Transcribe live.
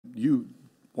you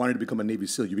wanted to become a Navy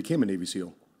SEAL. You became a Navy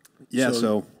SEAL. Yeah,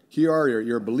 so here you are,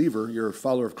 you're a believer, you're a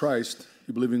follower of Christ,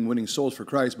 you believe in winning souls for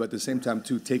Christ, but at the same time,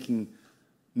 too, taking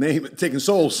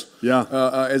souls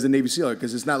as a Navy SEAL,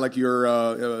 because it's not like you're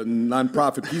a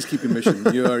nonprofit peacekeeping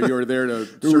mission. You're there to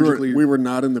surgically... We were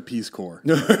not in the Peace Corps.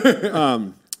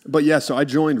 But yeah, so I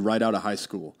joined right out of high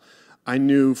school. I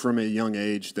knew from a young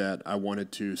age that I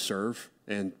wanted to serve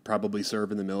and probably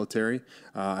serve in the military.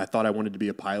 I thought I wanted to be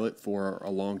a pilot for a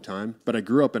long time, but I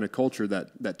grew up in a culture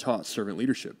that taught servant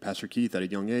leadership. Pastor Keith, at a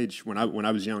young age, when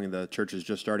I was young and the church was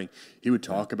just starting, he would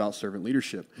talk about servant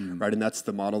leadership, right? And that's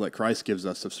the model that Christ gives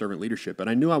us of servant leadership. And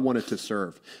I knew I wanted to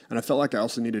serve, and I felt like I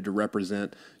also needed to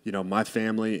represent, my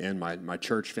family and my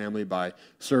church family by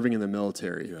serving in the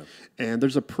military. Yeah. And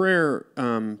there's a prayer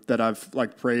that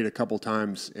I've prayed a couple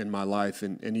times in my life,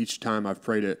 and each time I've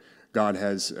prayed it, God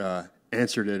has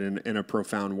answered it in a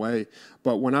profound way.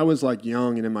 But when I was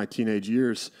young and in my teenage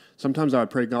years, sometimes I would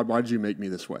pray, God, why did you make me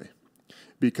this way?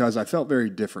 Because I felt very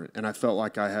different, and I felt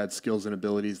like I had skills and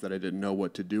abilities that I didn't know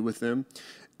what to do with them.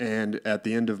 And at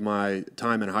the end of my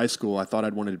time in high school, I thought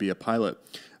I'd wanted to be a pilot,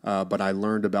 but I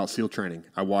learned about SEAL training.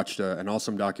 I watched an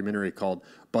awesome documentary called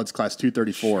Bud's Class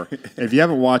 234. If you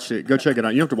haven't watched it, go check it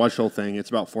out. You don't have to watch the whole thing. It's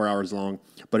about 4 hours long,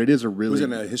 but it is a really... Was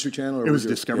it a History Channel? Or it was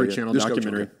Discovery Channel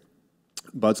documentary. Okay.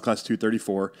 Bud's Class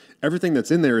 234. Everything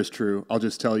that's in there is true. I'll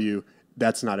just tell you,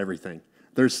 that's not everything.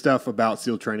 There's stuff about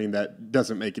SEAL training that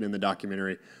doesn't make it in the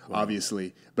documentary,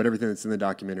 obviously, but everything that's in the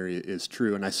documentary is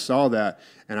true. And I saw that,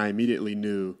 and I immediately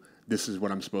knew this is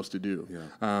what I'm supposed to do.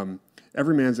 Yeah.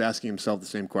 Every man's asking himself the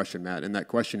same question, Matt, and that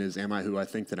question is, am I who I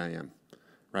think that I am?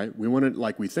 Right? We want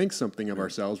to, we think something of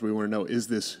ourselves. We want to know, is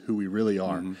this who we really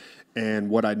are? Mm-hmm. And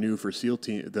what I knew for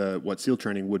what SEAL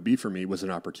training would be for me was an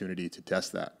opportunity to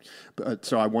test that.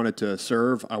 So I wanted to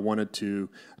serve. I wanted to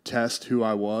test who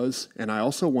I was, and I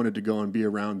also wanted to go and be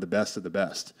around the best of the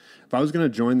best. If I was going to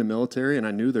join the military, and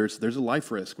I knew there's a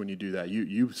life risk when you do that.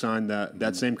 You signed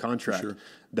that same contract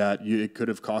that it could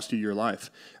have cost you your life.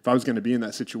 If I was going to be in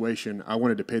that situation, I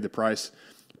wanted to pay the price,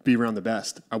 be around the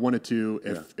best. I wanted to,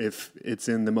 if it's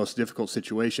in the most difficult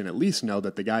situation, at least know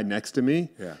that the guy next to me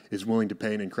is willing to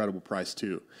pay an incredible price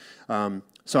too.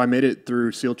 So I made it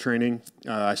through SEAL training.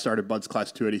 I started Bud's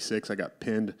Class 286. I got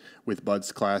pinned with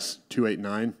Bud's Class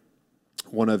 289,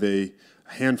 one of a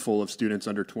handful of students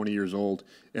under 20 years old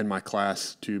in my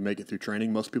class to make it through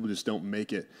training. Most people just don't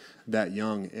make it that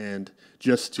young. And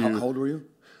just to... How old were you?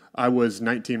 I was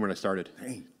 19 when I started.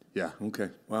 Hey. Yeah. Okay.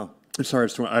 Wow. I'm sorry,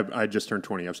 I just turned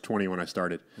 20. I was 20 when I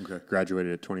started. Okay.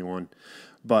 Graduated at 21.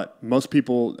 But most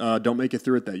people don't make it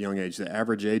through at that young age. The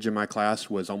average age in my class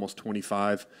was almost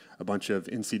 25. A bunch of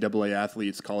NCAA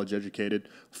athletes, college educated,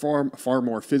 far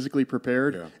more physically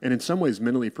prepared, and in some ways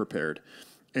mentally prepared.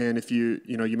 And if you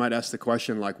might ask the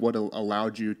question, what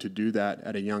allowed you to do that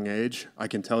at a young age? I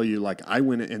can tell you, I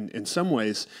went in some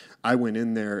ways, I went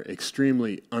in there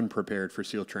extremely unprepared for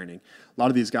SEAL training. A lot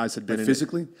of these guys had been in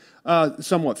physically?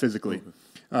 Somewhat physically.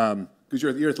 Because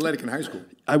you're athletic in high school.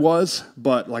 I was,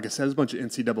 but like I said, it was a bunch of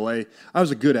NCAA. I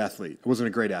was a good athlete. I wasn't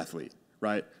a great athlete,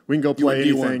 right? We can go play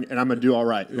anything, and I'm going to do all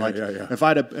right. If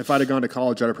I'd have gone to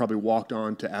college, I'd have probably walked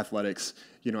on to athletics,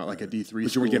 at a D3 school.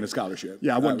 But you weren't getting a scholarship.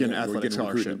 Yeah, I wasn't getting an athletic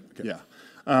scholarship. Okay.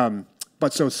 Yeah.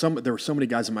 But there were so many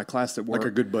guys in my class that were... Like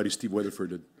our good buddy Steve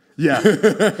Weatherford did. Yeah.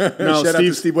 No, Shout out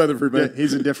to Steve Weatherford, man. Yeah,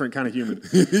 he's a different kind of human.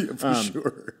 For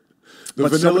sure. The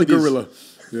vanilla gorilla.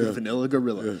 The vanilla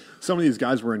gorilla. Yeah. Some of these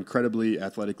guys were incredibly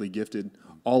athletically gifted,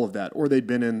 all of that. Or they'd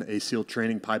been in a SEAL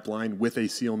training pipeline with a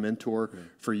SEAL mentor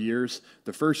for years.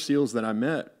 The first SEALs that I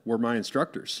met were my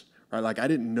instructors. Right? I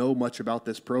didn't know much about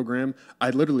this program. I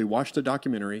literally watched a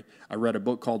documentary. I read a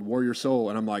book called Warrior Soul,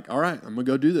 and I'm like, all right, I'm going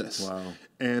to go do this. Wow.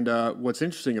 And what's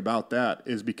interesting about that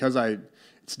is because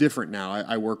it's different now.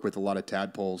 I work with a lot of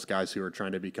tadpoles, guys who are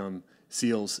trying to become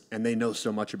SEALs, and they know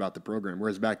so much about the program,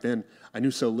 whereas back then I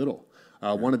knew so little.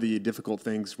 One of the difficult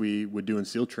things we would do in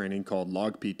SEAL training called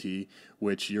log PT,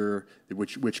 which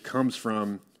comes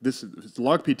from this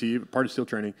log PT, part of SEAL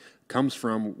training, comes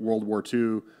from World War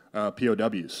II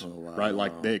POWs,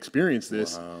 right? They experienced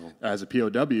this as a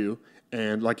POW,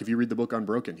 and if you read the book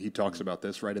Unbroken, he talks about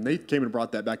this, right? And they came and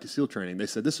brought that back to SEAL training. They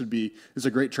said this is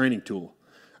a great training tool.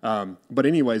 But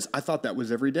anyways, I thought that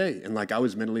was every day, and I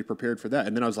was mentally prepared for that.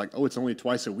 And then I was like, oh, it's only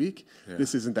twice a week? Yeah.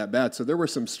 This isn't that bad. So there were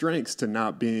some strengths to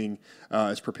not being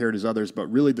as prepared as others, but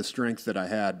really the strength that I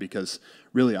had, because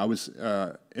really I was,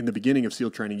 in the beginning of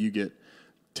SEAL training, you get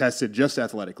tested just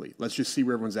athletically. Let's just see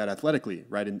where everyone's at athletically,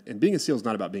 right? And being a SEAL is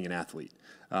not about being an athlete.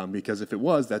 because if it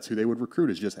was, that's who they would recruit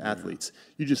as just athletes.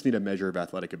 You just need a measure of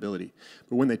athletic ability.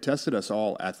 But when they tested us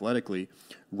all athletically,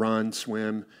 run,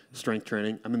 swim, strength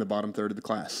training, I'm in the bottom third of the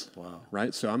class. Wow.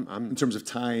 Right? So I'm in terms of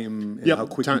time and how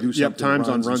quick you do something. Yep, times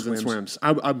on runs and swims.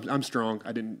 I'm strong.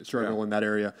 I didn't struggle in that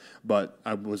area, but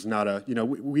I was not a,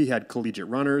 we had collegiate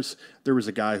runners. There was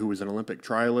a guy who was an Olympic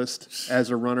trialist as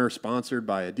a runner, sponsored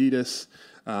by Adidas.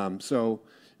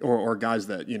 Or guys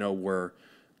that, were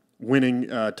winning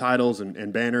titles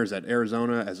and banners at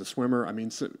Arizona as a swimmer. I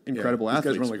mean, incredible athletes.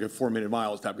 These guys run like a 4-minute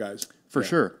miles type guys. For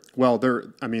sure. Well,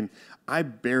 I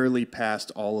barely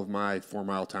passed all of my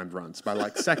 4-mile timed runs by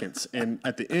like seconds. And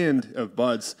at the end of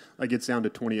Bud's, I get down to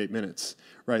 28 minutes,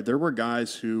 right? There were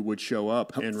guys who would show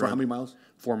up and run. How many miles?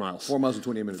 4 miles. 4 miles in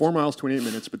 28 minutes. 4 miles, 28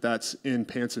 minutes, but that's in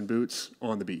pants and boots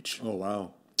on the beach. Oh,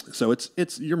 wow. So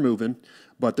you're moving,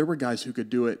 but there were guys who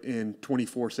could do it in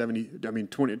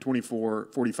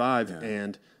 24:45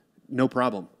 and no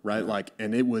problem, right? Yeah.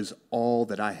 And it was all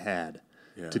that I had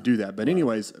to do that. But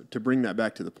anyways, to bring that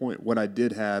back to the point, what I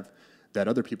did have that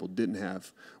other people didn't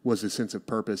have was a sense of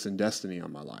purpose and destiny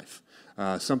on my life.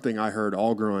 Something I heard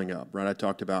all growing up, right? I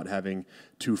talked about having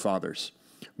 2 fathers.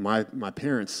 My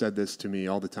parents said this to me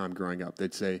all the time growing up.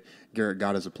 They'd say, Garrett,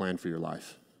 God has a plan for your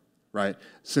life. Right?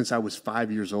 Since I was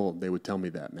 5 years old, they would tell me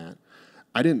that, Matt.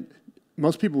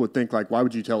 Most people would think, why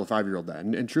would you tell a 5-year-old that?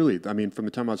 And truly, from the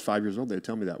time I was 5 years old, they would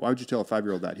tell me that. Why would you tell a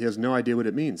 5-year-old that? He has no idea what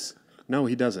it means. No,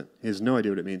 he doesn't. He has no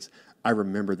idea what it means. I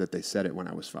remember that they said it when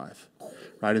I was 5.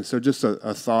 Right? And so just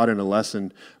a thought and a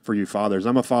lesson for you fathers.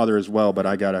 I'm a father as well, but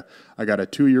I got a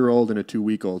 2-year-old and a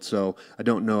 2-week-old, so I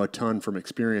don't know a ton from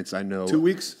experience. I know 2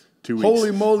 weeks? 2 weeks. Holy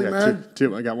moly, man.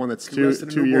 Two. I got one that's 2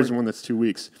 years and one that's 2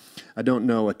 weeks. I don't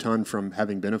know a ton from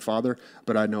having been a father,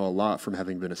 but I know a lot from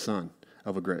having been a son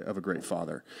of a great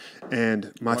father.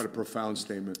 And what a profound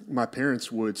statement. My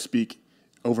parents would speak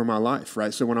over my life,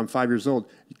 right? So when I'm 5 years old,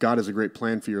 God has a great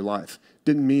plan for your life.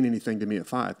 Didn't mean anything to me at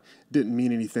 5. Didn't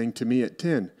mean anything to me at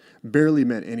 10. Barely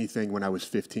meant anything when I was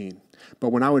 15. But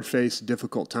when I would face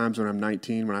difficult times when I'm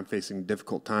 19, when I'm facing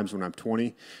difficult times when I'm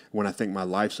 20, when I think my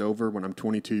life's over, when I'm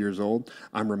 22 years old,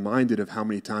 I'm reminded of how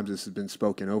many times this has been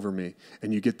spoken over me,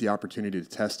 and you get the opportunity to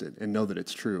test it and know that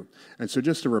it's true. And so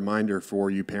just a reminder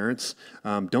for you parents,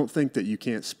 don't think that you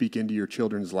can't speak into your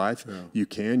children's life. Yeah. You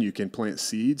can plant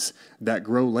seeds that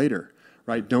grow later.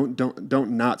 Right? Don't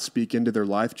not speak into their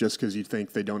life just because you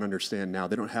think they don't understand now.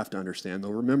 They don't have to understand.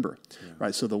 They'll remember. Yeah.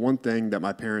 Right? So the one thing that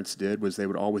my parents did was they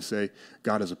would always say,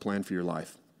 God has a plan for your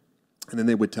life. And then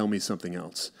they would tell me something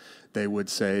else. They would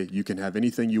say, you can have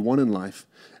anything you want in life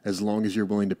as long as you're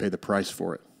willing to pay the price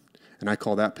for it. And I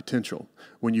call that potential.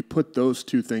 When you put those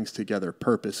two things together,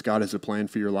 purpose, God has a plan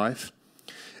for your life,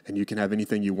 and you can have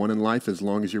anything you want in life as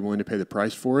long as you're willing to pay the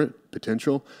price for it,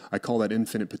 potential, I call that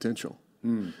infinite potential.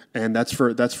 And that's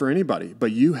for anybody.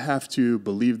 But you have to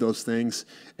believe those things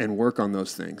and work on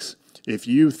those things. If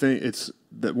you think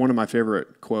that one of my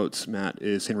favorite quotes, Matt,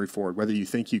 is Henry Ford. Whether you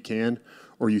think you can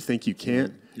or you think you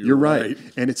can't, you're right.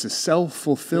 And it's a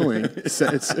self-fulfilling. it's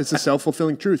a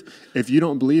self-fulfilling truth. If you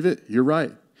don't believe it, you're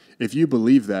right. If you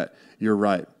believe that, you're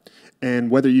right.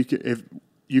 And whether if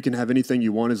you can have anything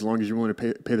you want as long as you're willing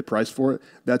to pay the price for it,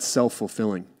 that's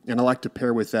self-fulfilling. And I like to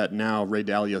pair with that now. Ray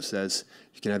Dalio says,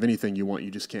 you can have anything you want, you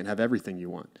just can't have everything you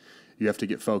want. You have to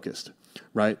get focused,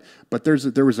 right? But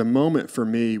there was a moment for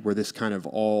me where this kind of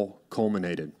all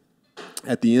culminated.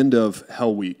 At the end of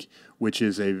Hell Week, which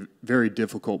is a very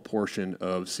difficult portion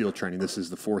of SEAL training. This is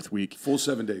the 4th week. Full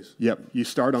 7 days. Yep. You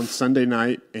start on Sunday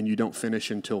night, and you don't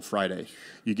finish until Friday.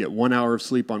 You get 1 hour of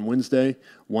sleep on Wednesday,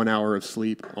 1 hour of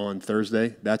sleep on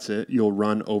Thursday. That's it. You'll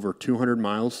run over 200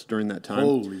 miles during that time.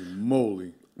 Holy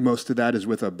moly. Most of that is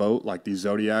with a boat, like these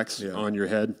Zodiacs on your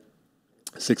head.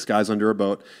 6 guys under a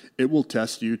boat. It will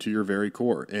test you to your very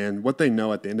core. And what they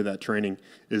know at the end of that training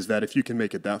is that if you can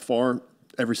make it that far,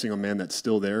 every single man that's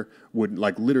still there would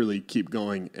literally keep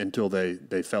going until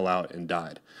they fell out and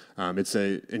died. It's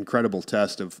an incredible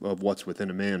test of what's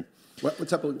within a man. What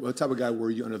type of guy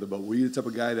were you under the boat? Were you the type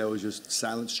of guy that was just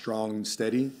silent, strong, and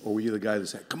steady, or were you the guy that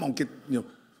said, "Come on,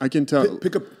 I can tell.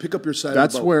 Pick up your side."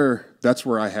 That's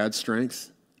where I had strength.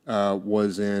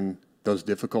 Was in those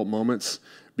difficult moments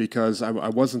because I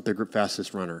wasn't the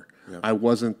fastest runner. Yep. I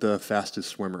wasn't the fastest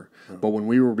swimmer. Oh. But when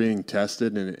we were being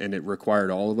tested and it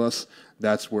required all of us,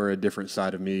 that's where a different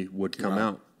side of me would come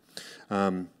out.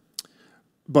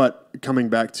 But coming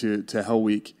back to Hell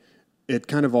Week, it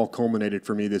kind of all culminated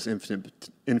for me, this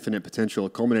infinite potential.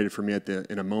 It culminated for me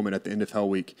in a moment at the end of Hell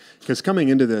Week. Because coming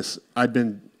into this, I'd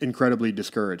been incredibly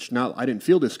discouraged. I didn't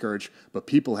feel discouraged, but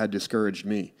people had discouraged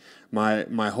me.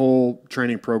 My whole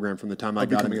training program from the time I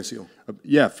got in. A SEAL.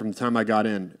 From the time I got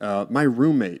in. My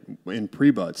roommate in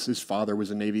pre-buds, his father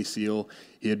was a Navy SEAL.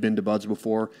 He had been to buds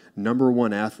before.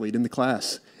 #1 athlete in the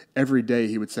class. Every day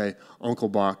he would say,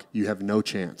 "Unclebach, you have no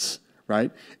chance."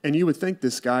 Right? And you would think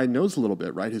this guy knows a little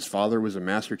bit, right? His father was a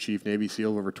Master Chief Navy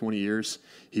SEAL over 20 years.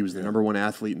 He was the #1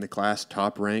 athlete in the class,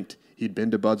 top ranked. He'd been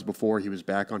to buds before. He was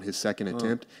back on his second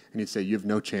attempt. And he'd say, "You have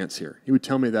no chance here." He would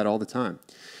tell me that all the time.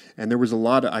 And there was a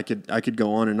lot of, I could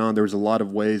go on and on. There was a lot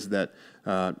of ways that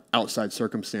outside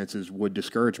circumstances would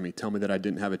discourage me, tell me that I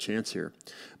didn't have a chance here.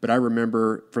 But I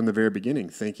remember from the very beginning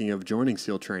thinking of joining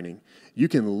SEAL training. You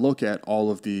can look at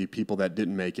all of the people that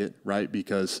didn't make it, right?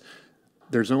 Because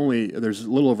there's a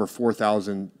little over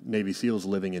 4,000 Navy SEALs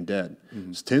living and dead.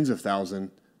 There's tens of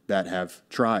thousands that have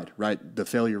tried, right? The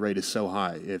failure rate is so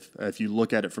high. If you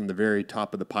look at it from the very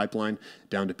top of the pipeline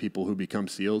down to people who become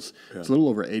SEALs, it's a little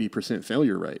over 80%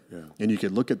 failure rate. And you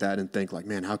could look at that and think like,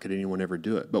 man, how could anyone ever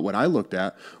do it? But what I looked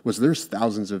at was there's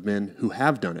thousands of men who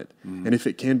have done it. And if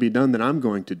it can be done, then I'm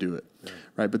going to do it,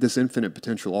 right? But this infinite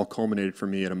potential all culminated for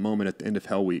me at a moment at the end of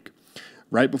Hell Week.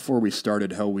 Right before we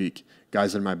started Hell Week,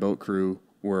 guys in my boat crew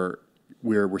were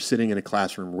sitting in a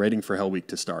classroom waiting for Hell Week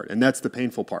to start. And that's the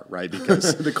painful part, right?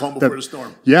 Because the calm before the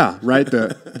storm. Yeah, right.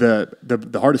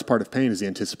 The hardest part of pain is the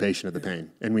anticipation of the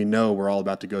pain. And we know we're all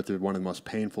about to go through one of the most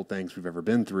painful things we've ever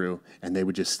been through, and they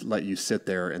would just let you sit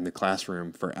there in the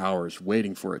classroom for hours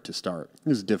waiting for it to start. It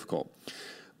was difficult.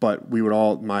 But we would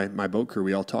all, my boat crew,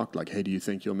 we all talked like, "Hey, do you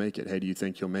think you'll make it? Hey, do you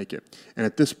think you'll make it?" And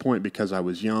at this point, because I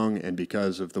was young and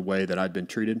because of the way that I'd been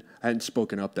treated, I hadn't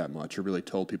spoken up that much or really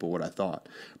told people what I thought.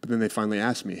 But then they finally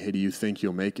asked me, "Hey, do you think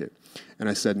you'll make it?" And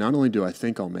I said, not only do I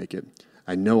think I'll make it,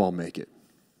 I know I'll make it.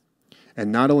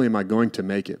 And not only am I going to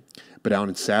make it, but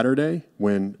on Saturday,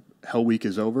 when Hell Week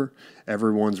is over,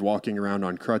 everyone's walking around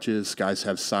on crutches, guys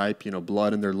have sipe,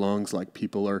 blood in their lungs, like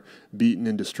people are beaten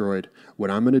and destroyed.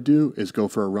 What I'm going to do is go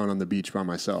for a run on the beach by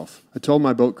myself. I told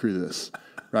my boat crew this,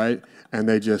 right? And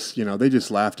they just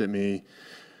laughed at me.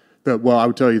 Well, I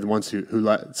would tell you the ones who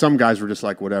some guys were just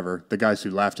like, whatever. The guys who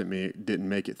laughed at me didn't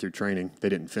make it through training. They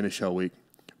didn't finish Hell Week.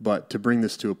 But to bring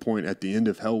this to a point, at the end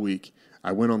of Hell Week,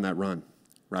 I went on that run,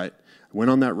 right? I went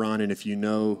on that run, and if you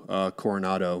know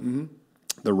Coronado,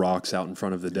 the rocks out in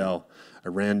front of the Dell. I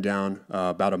ran down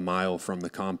about a mile from the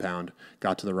compound,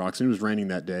 got to the rocks, and it was raining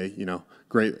that day.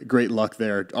 Great luck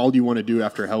there. All you want to do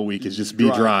after Hell Week is just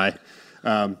be dry.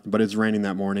 But it's raining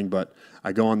that morning. But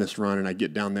I go on this run, and I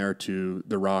get down there to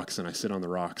the rocks, and I sit on the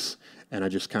rocks, and I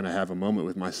just kind of have a moment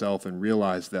with myself and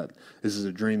realize that this is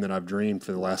a dream that I've dreamed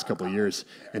for the last couple of years,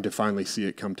 and to finally see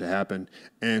it come to happen,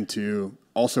 and to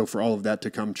also for all of that to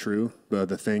come true,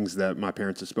 the things that my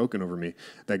parents have spoken over me,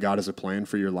 that God has a plan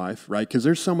for your life, right? Because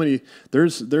there's so many,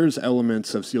 there's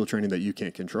elements of SEAL training that you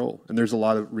can't control. And there's a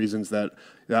lot of reasons that,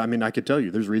 I could tell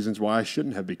you, there's reasons why I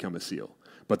shouldn't have become a SEAL.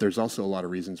 But there's also a lot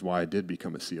of reasons why I did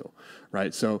become a SEAL,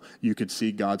 right? So you could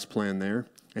see God's plan there,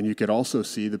 and you could also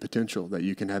see the potential that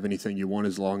you can have anything you want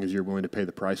as long as you're willing to pay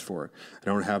the price for it. I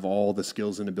don't have all the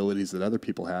skills and abilities that other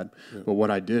people had, but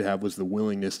what I did have was the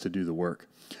willingness to do the work.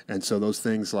 And so those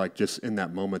things, like just in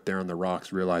that moment there on the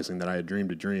rocks, realizing that I had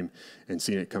dreamed a dream and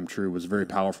seeing it come true was a very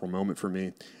powerful moment for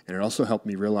me. And it also helped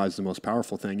me realize the most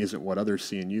powerful thing isn't what others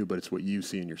see in you, but it's what you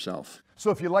see in yourself.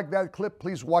 So if you like that clip,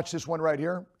 please watch this one right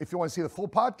here. If you want to see the full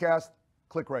podcast,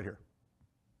 click right here.